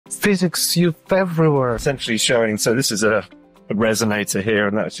physics used everywhere. Essentially showing, so this is a resonator here,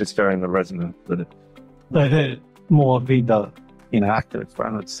 and that's just showing the resonance with it. More vida. Active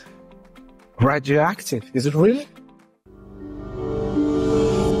experiments. Radioactive, is it really?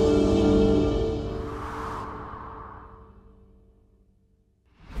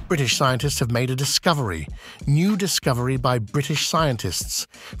 British scientists have made a discovery. New discovery by British scientists.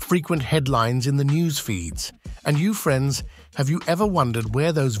 Frequent headlines in the news feeds. And you, friends, have you ever wondered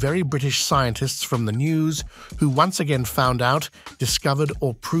where those very British scientists from the news, who once again found out, discovered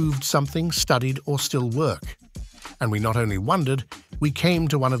or proved something, studied or still work? And we not only wondered, we came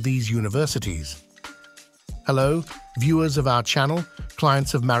to one of these universities. Hello, viewers of our channel,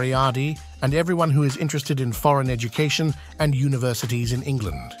 clients of Maryadi, and everyone who is interested in foreign education and universities in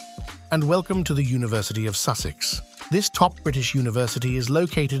England. And welcome to the University of Sussex. This top British university is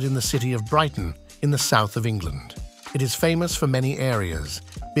located in the city of Brighton, in the south of England. It is famous for many areas: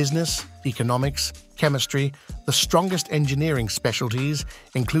 business, economics, chemistry, the strongest engineering specialties,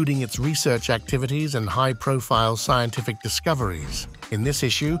 including its research activities and high-profile scientific discoveries. In this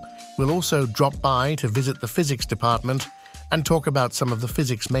issue, we'll also drop by to visit the physics department and talk about some of the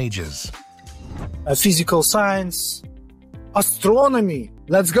physics majors. Physical science, astronomy.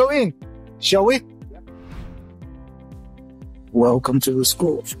 Let's go in, shall we? Welcome to the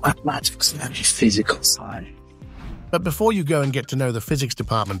School of Mathematics and Physical Science. But before you go and get to know the physics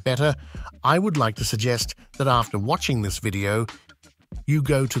department better, I would like to suggest that after watching this video, you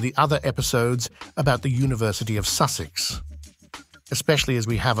go to the other episodes about the University of Sussex. Especially as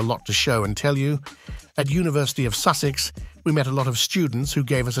we have a lot to show and tell you. At University of Sussex, we met a lot of students who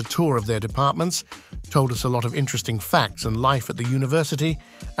gave us a tour of their departments, told us a lot of interesting facts and life at the university,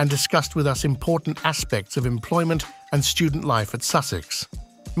 and discussed with us important aspects of employment and student life at Sussex.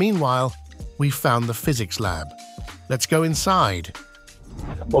 Meanwhile, we found the physics lab. Let's go inside.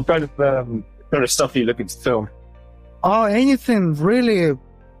 What kind of stuff are you looking to film? Oh, anything, really.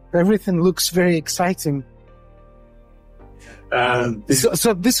 Everything looks very exciting.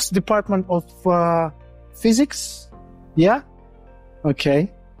 So this is Department of Physics? Yeah?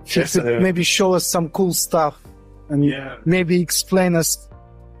 Okay. Yes, maybe show us some cool stuff and maybe explain us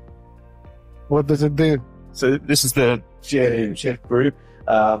what does it do. So this is the geonium chip group.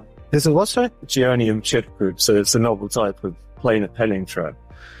 This is what, sorry? Geonium chip group. So it's a novel type of planar palladium.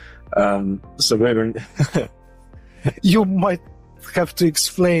 So we're You might have to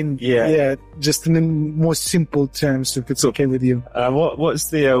explain, just in more simple terms, if it's okay with you. What's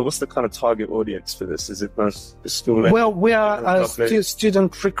the kind of target audience for this? Is it most school? Well, we are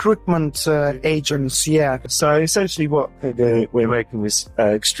student recruitment agents. Yeah. So essentially, what we're making is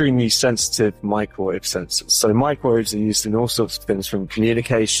extremely sensitive microwave sensors. So microwaves are used in all sorts of things, from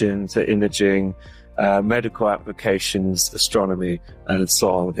communication to imaging, medical applications, astronomy, and so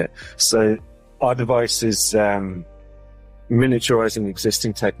on. So our device is miniaturizing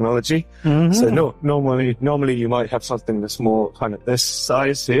existing technology. Mm-hmm. So normally you might have something that's more kind of this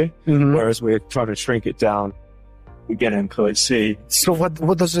size here, whereas we're trying to shrink it down. We get employed C. So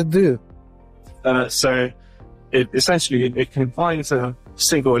what does it do? So it essentially confines a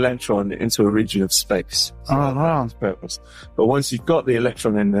single electron into a region of space. Purpose. But once you've got the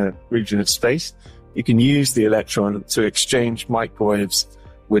electron in the region of space, you can use the electron to exchange microwaves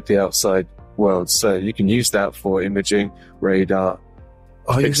with the outside world. So you can use that for imaging, radar.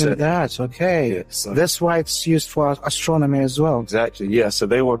 Oh, using that, okay. Yeah, so that's why it's used for astronomy as well. Exactly, yeah. So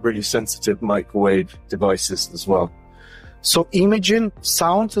they want really sensitive microwave devices as well. So imaging,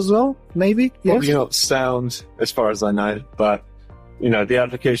 sound as well, maybe? Yes? Probably not sound, as far as I know, but the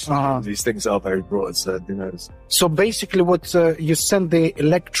applications of these things are very broad, so who knows. So basically what you send the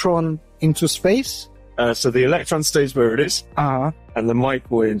electron into space? So the electron stays where it is, and the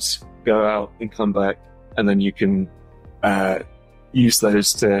microwaves go out and come back, and then you can use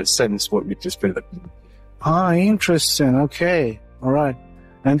those to sense what we've just been looking at. Interesting. Okay. All right.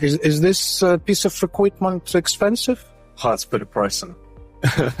 And is this piece of equipment expensive? Hard to put a price on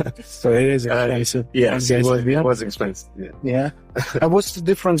it. So it is expensive. Yes, it was expensive. Yeah. And what's the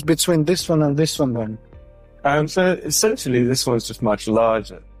difference between this one and this one then? So essentially this one's just much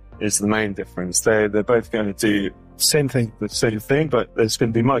larger is the main difference. They're both going to do the same thing, but there's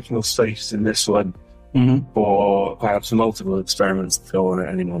going to be much more space in this one for perhaps multiple experiments to go on at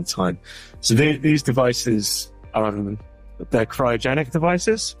any one time. So these devices they're cryogenic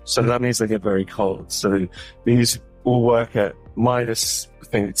devices, so that means they get very cold. So these all work at minus, I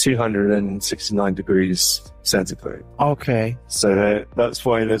think, 269 degrees centigrade. Okay. So that's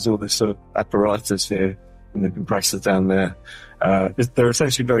why there's all this sort of apparatus here and the compressor down there. They're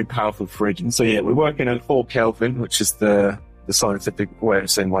essentially very powerful for regions. So yeah, we're working at 4 Kelvin, which is the the scientific way of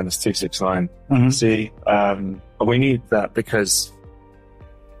saying -269 C. We need that because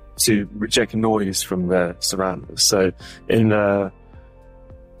to reject noise from the surroundings. So in the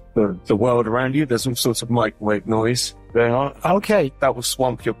world around you, there's all sorts of microwave noise going on. Okay. That will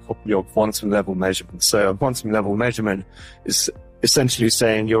swamp your quantum level measurement. So a quantum level measurement is essentially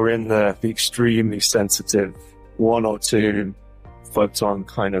saying you're in the extremely sensitive 1 or 2 photon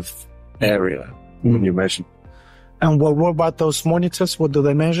kind of area when you measure. And what about those monitors? What do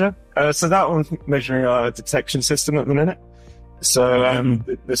they measure? So that one's measuring our detection system at the minute. So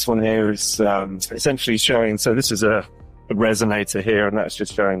this one here is essentially showing, so this is a resonator here, and that's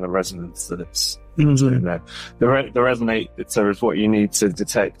just showing the resonance that it's doing there. The resonator is what you need to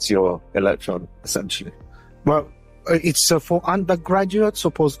detect your electron, essentially. Well, it's for undergraduates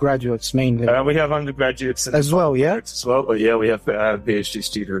or postgraduates mainly? We have undergraduates as well, yeah? As well, but yeah, we have PhD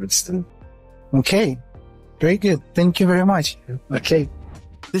students. Okay, very good. Thank you very much. Okay.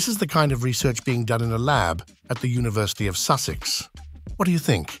 This is the kind of research being done in a lab at the University of Sussex. What do you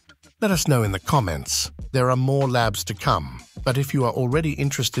think? Let us know in the comments. There are more labs to come, but if you are already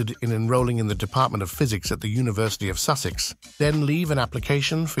interested in enrolling in the Department of Physics at the University of Sussex, then leave an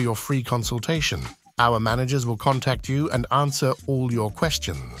application for your free consultation. Our managers will contact you and answer all your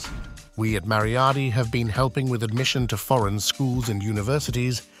questions. We at Maryadi have been helping with admission to foreign schools and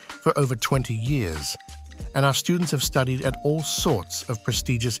universities for over 20 years, and our students have studied at all sorts of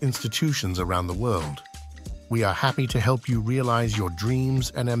prestigious institutions around the world. We are happy to help you realize your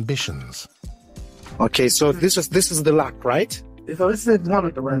dreams and ambitions. Okay, so this is the lab, right? This is one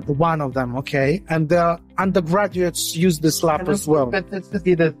of them. One of them, okay. And the undergraduates use this lab as well. This is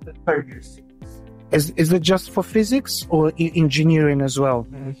the third year. Is it just for physics or engineering as well?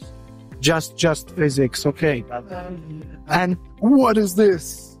 Just physics, okay. And what is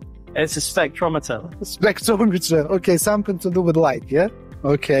this? It's a spectrometer. Spectrometer, okay, something to do with light, yeah?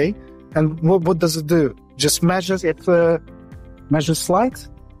 Okay. And what does it do? Just measures light?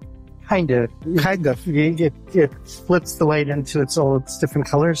 Kind of. It splits the light into its different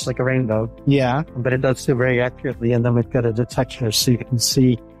colors, like a rainbow. Yeah. But it does so very accurately, and then we've got a detector so you can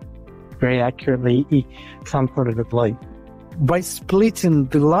see very accurately each component of light. By splitting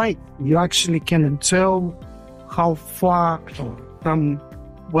the light, you actually can tell how far from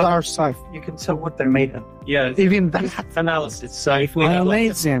our side. You can tell what they're made of. Yeah, even that analysis. So if we have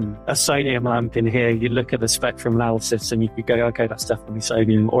a sodium lamp in here, you look at the spectrum analysis and you could go, okay, that's definitely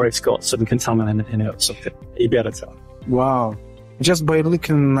sodium, or it's got some contaminant in it or something. You'd be able to tell. Wow. Just by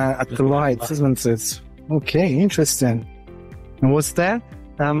looking at the lights, isn't it? Okay, interesting. And what's that?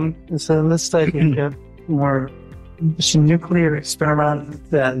 So let's start here more nuclear experiment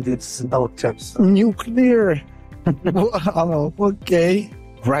and its relatives. Nuclear. Wow, okay.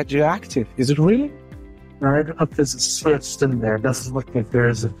 Radioactive. Is it really? There's a switch in there. It doesn't look like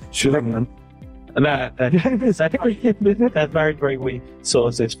there's a shooting. That's very, very weak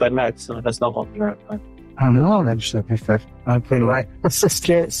sources, but that's not what we're at. I know, actually. Okay, right.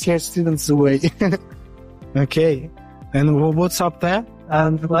 Scare students away. Okay. And what's up there?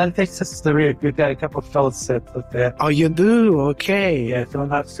 Well, I think this is the real. We've got a couple of fellowships up there. Oh, you do? Okay. Yeah, so I'm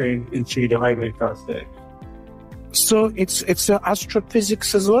not saying into the highway across there. So it's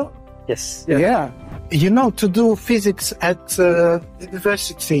astrophysics as well? Yes. Yeah. You know, to do physics at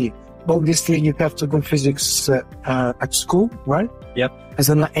university, obviously you have to do physics at school, right? Yep. As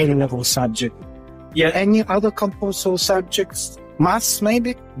an A-level subject. Yeah. Any other compulsory subjects? Maths,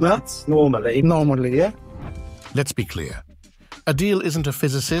 maybe? Maths, normally. Normally, yeah. Let's be clear. Adil isn't a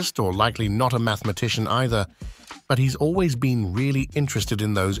physicist or likely not a mathematician either, but he's always been really interested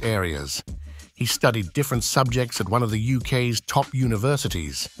in those areas. He studied different subjects at one of the UK's top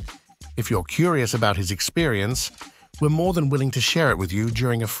universities. If you're curious about his experience, we're more than willing to share it with you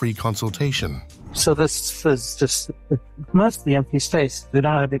during a free consultation. So this is just mostly empty space. They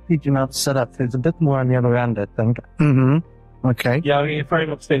don't have a huge amount set up. There's a bit more on the other end, I think. Okay. Yeah, I mean, very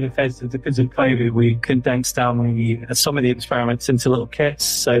much been the case because of COVID, we condensed down some of the experiments into little kits.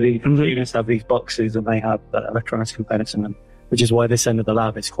 So the students have these boxes and they have electronics components in them, which is why this end of the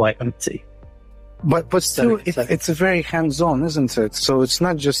lab is quite empty. But still, it's a very hands-on, isn't it? So it's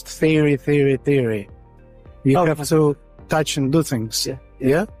not just theory. You have to touch and do things.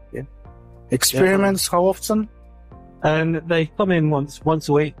 Yeah. Experiments, how often? And they come in once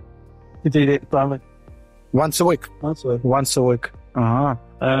a week to do the experiment. Once a week? Once a week.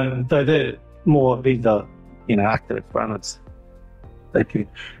 So they're more, these are, active experiments. They can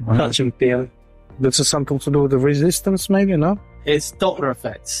touch and feel. This is something to do with the resistance, maybe, no? It's Doppler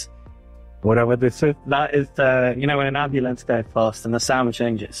effects. Whatever this is, that is when an ambulance goes past and the sound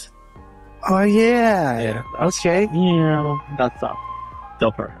changes. Oh, yeah. Okay. Yeah, that's up.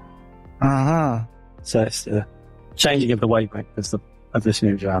 Doppler. Uh-huh. So it's the changing of the wavelength of this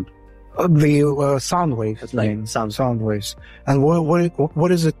new sound. The sound waves. Sound waves. And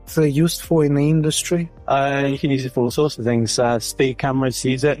what is it used for in the industry? You can use it for all sorts of things. Speed cameras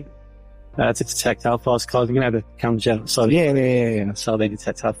use it to detect how fast cars are going. The cameras outside. Yeah. So they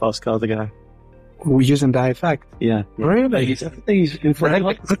detect how fast cars are going. We're using the effect. Yeah. Really?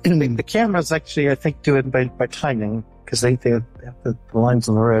 The cameras actually, I think, do it by timing, because they have the lines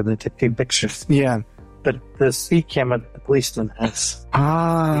on the road and they take pictures. Yeah. But the speed camera, the policeman has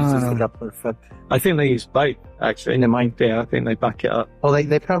uses the Doppler effect. I think they use both, actually. In the mind, I think they back it up. Well,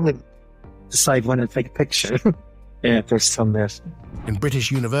 they probably decide when to take a picture. Yeah. There's some there. In British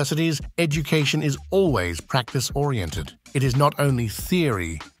universities, education is always practice-oriented. It is not only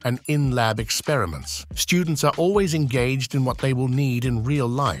theory and in-lab experiments. Students are always engaged in what they will need in real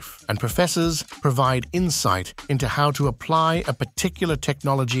life, and professors provide insight into how to apply a particular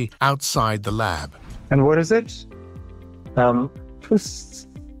technology outside the lab. And what is it? It's the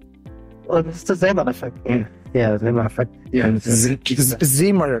Zeeman effect. Yeah, Zeeman effect. Yeah.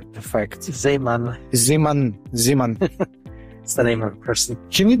 Zimmer effect. Zeeman. It's the name of a person.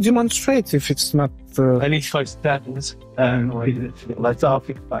 Can you demonstrate if it's not... I need to close that. Let's all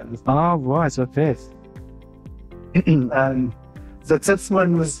think about this. Oh, right, okay. So this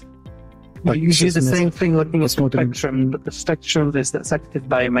one was... You do the same thing looking at the spectrum, but the spectrum is affected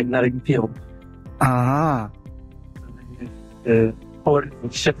by a magnetic field. Or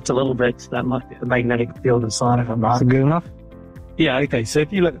shift a little bit, so that might be the magnetic field inside of them. Is it good enough? Yeah, okay. So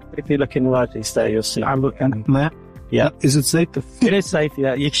if you look in largely there, you'll see. I'm looking there. Yeah. Is it safe to... It is safe,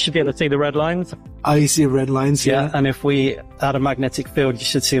 yeah. You should be able to see the red lines. I see red lines, yeah. And if we add a magnetic field, you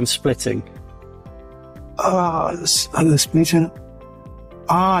should see them splitting. The splitting.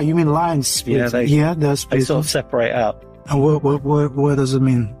 You mean lines splitting? Yeah, they're They splitting. sort of separate out. And what does it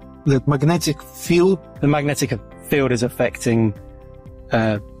mean? The magnetic field? The magnetic field is affecting,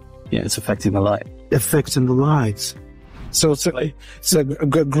 it's affecting the light. Affecting the lights. So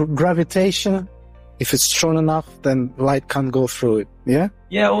gravitation, if it's strong enough, then light can't go through it, yeah?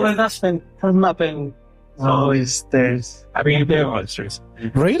 Yeah, although hasn't that been always there's... I mean, there are answers.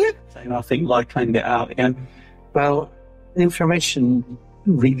 Really? And I think light can get out again. Well, the information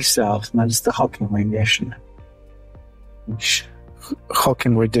leaks out, and that's the Hawking radiation.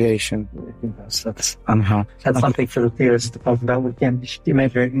 Hawking radiation. That's something for the theorists to talk about. We can't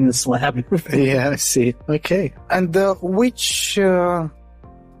measure it in this lab. Yeah, I see. Okay. And which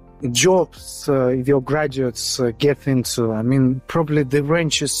jobs your graduates get into? I mean, probably the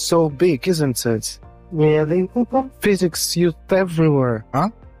range is so big, isn't it? Yeah, they Physics used everywhere, huh?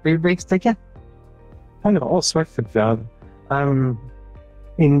 they get kind of all sorts of jobs.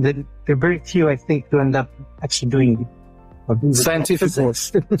 In the very few, I think, who end up actually doing Scientific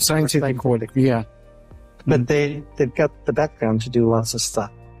work, yeah. But they've got the background to do lots of stuff.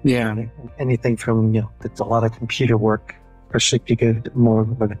 Yeah. Anything from, it's a lot of computer work, especially if you get more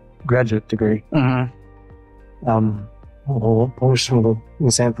of a graduate degree. What were some of the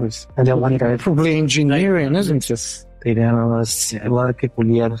examples? I know one guy, Probably engineering, isn't it? data analyst. A lot of people,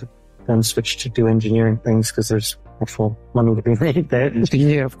 then switch to do engineering things because there's actual money to be made there.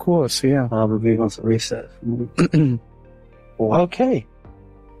 Yeah, of course, yeah. Probably wants to reset. Okay.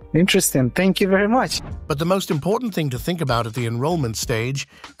 Interesting. Thank you very much. But the most important thing to think about at the enrollment stage,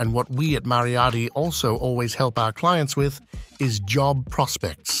 and what we at Maryadi also always help our clients with, is job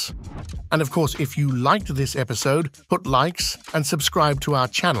prospects. And of course, if you liked this episode, put likes and subscribe to our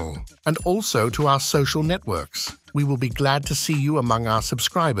channel, and also to our social networks. We will be glad to see you among our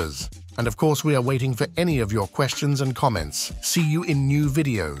subscribers. And of course, we are waiting for any of your questions and comments. See you in new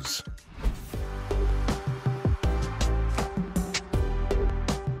videos.